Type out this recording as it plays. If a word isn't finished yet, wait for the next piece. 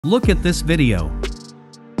Look at this video.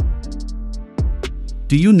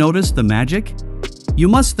 Do you notice the magic? You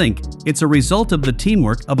must think it's a result of the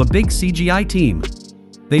teamwork of a big CGI team.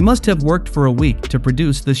 They must have worked for a week to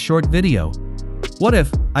produce this short video. What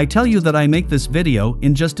if I tell you that I make this video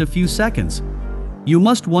in just a few seconds? You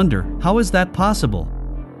must wonder, how is that possible?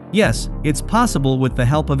 Yes, it's possible with the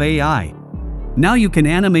help of AI. Now you can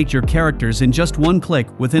animate your characters in just one click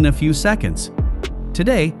within a few seconds.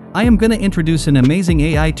 Today, I am going to introduce an amazing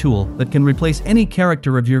AI tool that can replace any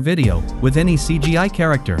character of your video with any CGI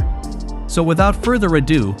character. So without further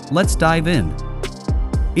ado, let's dive in.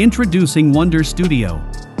 Introducing Wonder Studio.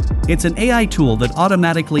 It's an AI tool that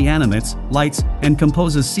automatically animates, lights, and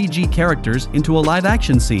composes CG characters into a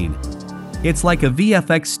live-action scene. It's like a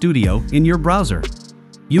VFX studio in your browser.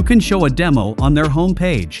 You can show a demo on their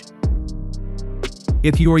homepage.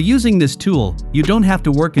 If you are using this tool, you don't have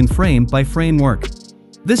to work in frame-by-frame work.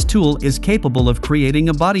 This tool is capable of creating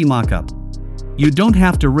a body mockup. You don't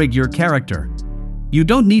have to rig your character. You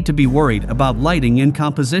don't need to be worried about lighting and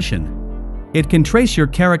composition. It can trace your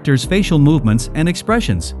character's facial movements and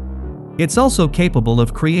expressions. It's also capable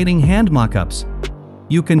of creating hand mockups.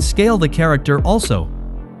 You can scale the character also.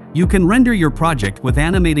 You can render your project with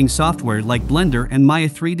animating software like Blender and Maya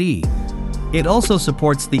 3D. It also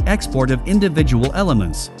supports the export of individual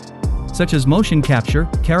elements, such as motion capture,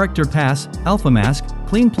 character pass, alpha mask,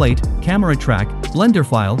 clean plate, camera track, Blender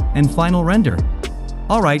file, and final render.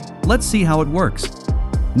 Alright, let's see how it works.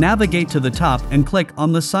 Navigate to the top and click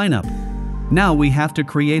on the Sign Up. Now we have to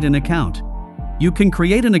create an account. You can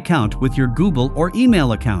create an account with your Google or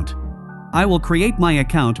email account. I will create my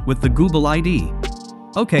account with the Google ID.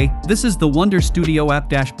 Okay, this is the Wonder Studio app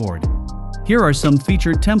dashboard. Here are some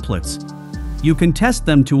featured templates. You can test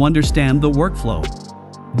them to understand the workflow.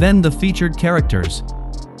 Then the featured characters.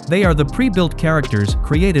 They are the pre-built characters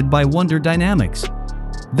created by Wonder Dynamics.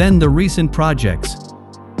 Then the recent projects.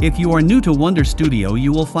 If you are new to Wonder Studio,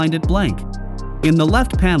 you will find it blank. In the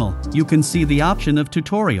left panel, you can see the option of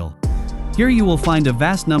tutorial. Here you will find a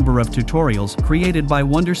vast number of tutorials created by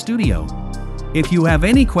Wonder Studio. If you have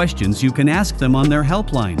any questions, you can ask them on their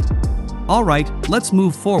helpline. Alright, let's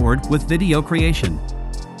move forward with video creation.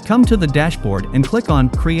 Come to the dashboard and click on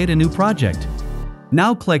Create a new project.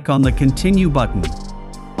 Now click on the Continue button.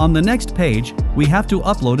 On the next page, we have to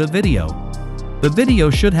upload a video. The video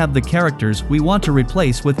should have the characters we want to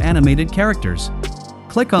replace with animated characters.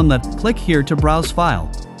 Click here to browse file.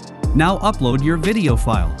 Now upload your video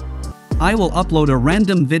file. I will upload a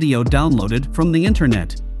random video downloaded from the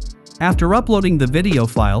internet. After uploading the video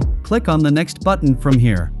file, click on the next button from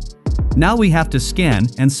here. Now we have to scan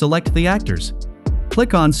and select the actors.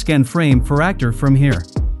 Click on Scan Frame for Actor from here.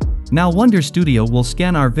 Now Wonder Studio will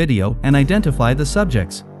scan our video and identify the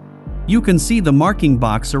subjects. You can see the marking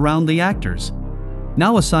box around the actors.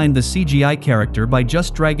 Now assign the CGI character by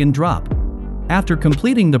just drag and drop. After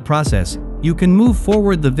completing the process, you can move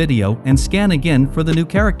forward the video and scan again for the new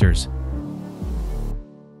characters.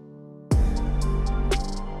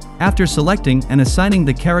 After selecting and assigning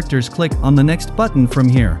the characters, click on the next button from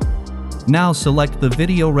here. Now select the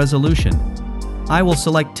video resolution. I will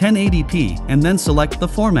select 1080p and then select the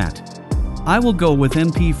format. I will go with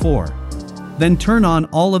MP4. Then turn on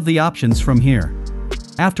all of the options from here.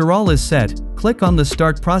 After all is set, click on the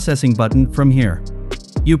Start Processing button from here.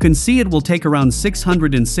 You can see it will take around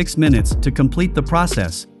 606 minutes to complete the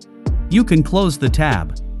process. You can close the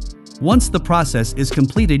tab. Once the process is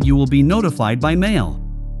completed, you will be notified by mail.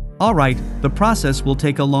 Alright, the process will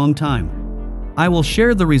take a long time. I will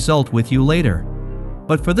share the result with you later.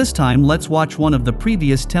 But for this time, let's watch one of the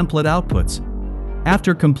previous template outputs.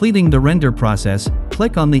 After completing the render process,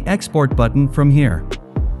 click on the Export button from here.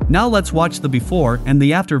 Now let's watch the before and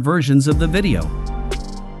the after versions of the video.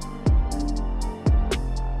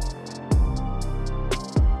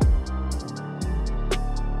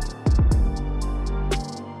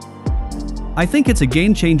 I think it's a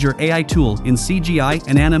game-changer AI tool in CGI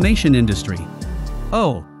and animation industry.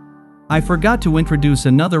 Oh, I forgot to introduce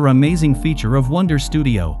another amazing feature of Wonder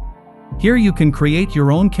Studio. Here you can create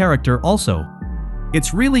your own character also.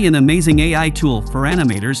 It's really an amazing AI tool for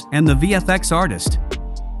animators and the VFX artist.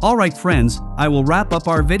 Alright friends, I will wrap up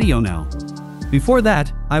our video now. Before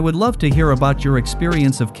that, I would love to hear about your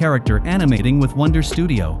experience of character animating with Wonder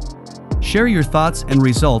Studio. Share your thoughts and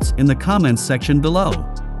results in the comments section below.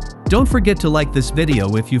 Don't forget to like this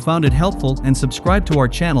video if you found it helpful and subscribe to our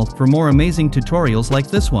channel for more amazing tutorials like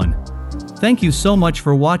this one. Thank you so much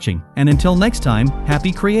for watching, and until next time,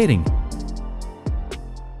 happy creating!